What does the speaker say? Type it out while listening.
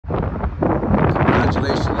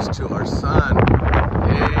congratulations to our son.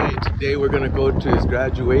 Hey, today we're gonna go to his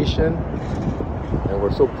graduation and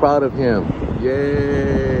we're so proud of him.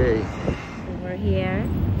 Yay! We're here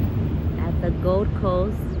at the Gold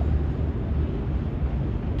Coast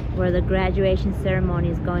where the graduation ceremony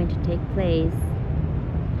is going to take place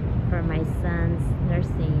for my son's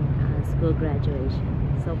nursing school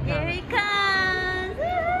graduation. So proud. Here he comes!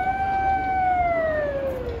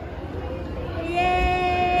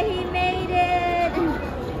 Yay! He made it!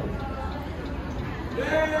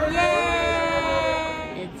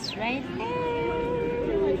 Yay! It's right there!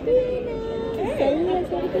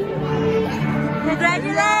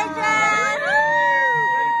 Congratulations!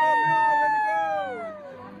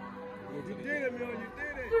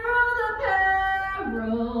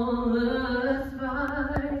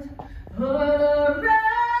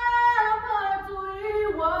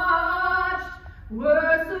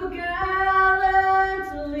 Were so gallantly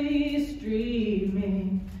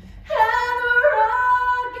streaming, and the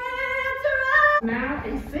rockets rise. Now a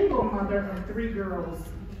single mother of 3 girls.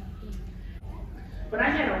 But I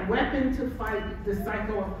had a weapon to fight the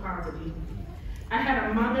cycle of poverty. I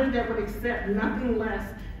had a mother that would accept nothing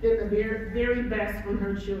less than the very best from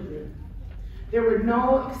her children. There were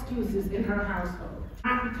no excuses in her household.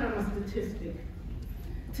 I've become a statistic.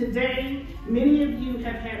 Today, many of you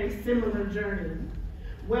have had a similar journey,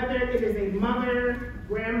 whether it is a mother,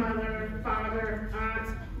 grandmother, father, aunt,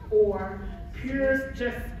 or pure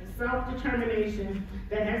just self-determination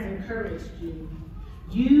that has encouraged you.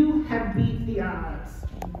 You have beat the odds.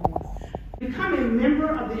 Become a member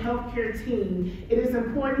of the healthcare team. It is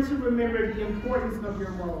important to remember the importance of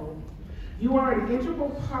your role. You are an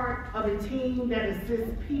integral part of a team that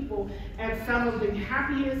assists people at some of the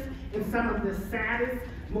happiest and some of the saddest,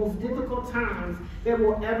 most difficult times they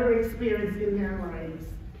will ever experience in their lives.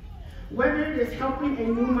 Whether it is helping a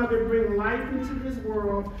new mother bring life into this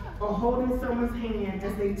world or holding someone's hand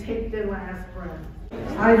as they take their last breath.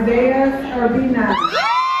 Isaiah Urbina.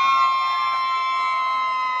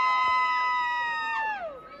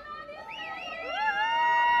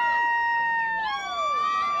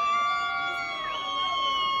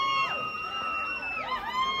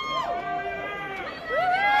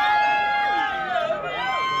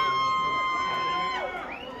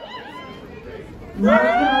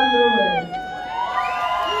 Martha Lewis.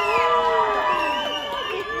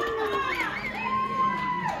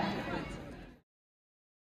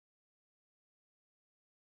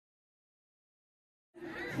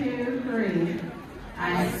 Two, three.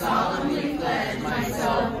 I solemnly pledge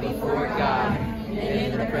myself before God and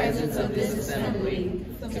in the presence of this assembly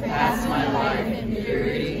to pass my life in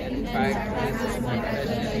purity and practice my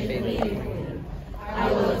profession of faith.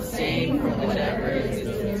 I will abstain from whatever is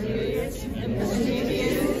injurious and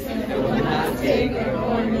mischievous, and will not take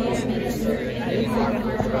or administer any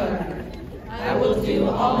harmful drug. I will do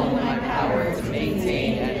all in my power to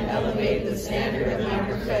maintain and elevate the standard of my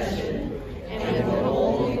profession, and will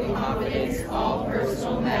hold in confidence all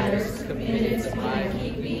personal matters committed to my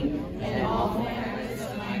keeping and all matters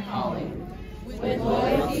of my calling. With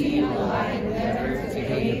loyalty will I endeavor to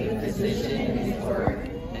aid the physician in his work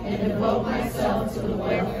and devote myself to the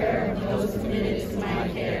welfare of those committed to my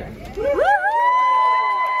care.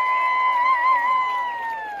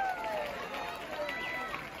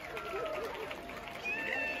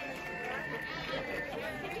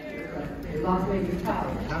 Las Vegas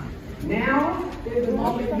College. Now is the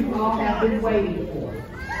moment you all have been waiting for.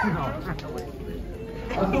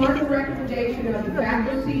 Upon the recommendation of the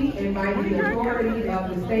faculty and by the authority of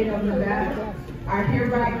the state of Nevada, I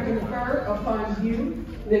hereby confer upon you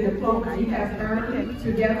the diploma you have earned,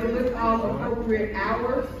 together with all appropriate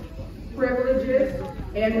hours, privileges,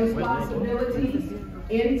 and responsibilities,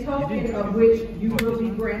 in token of which you will be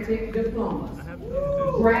granted diplomas.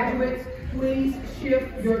 Graduates, please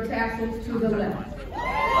shift your tassels to the left.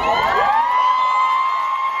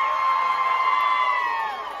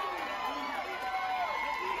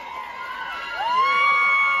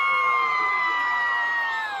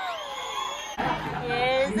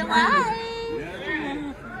 Here's the wife.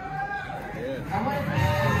 Come on.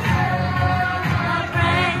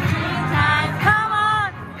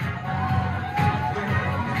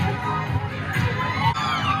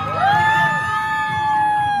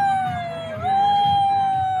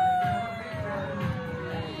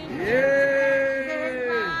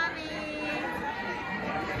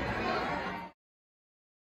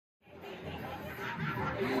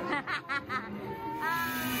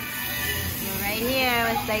 We're right here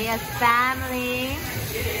with Saya's family.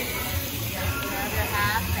 The other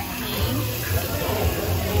half, the king.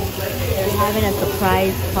 They're having a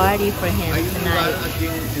surprise party for him tonight.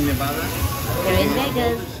 in Nevada? They're in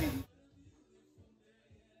Vegas.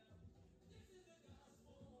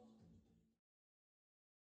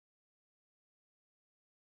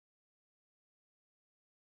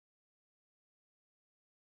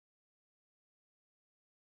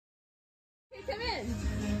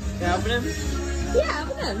 Can I open him? Yeah,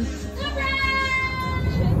 open them. Surprise!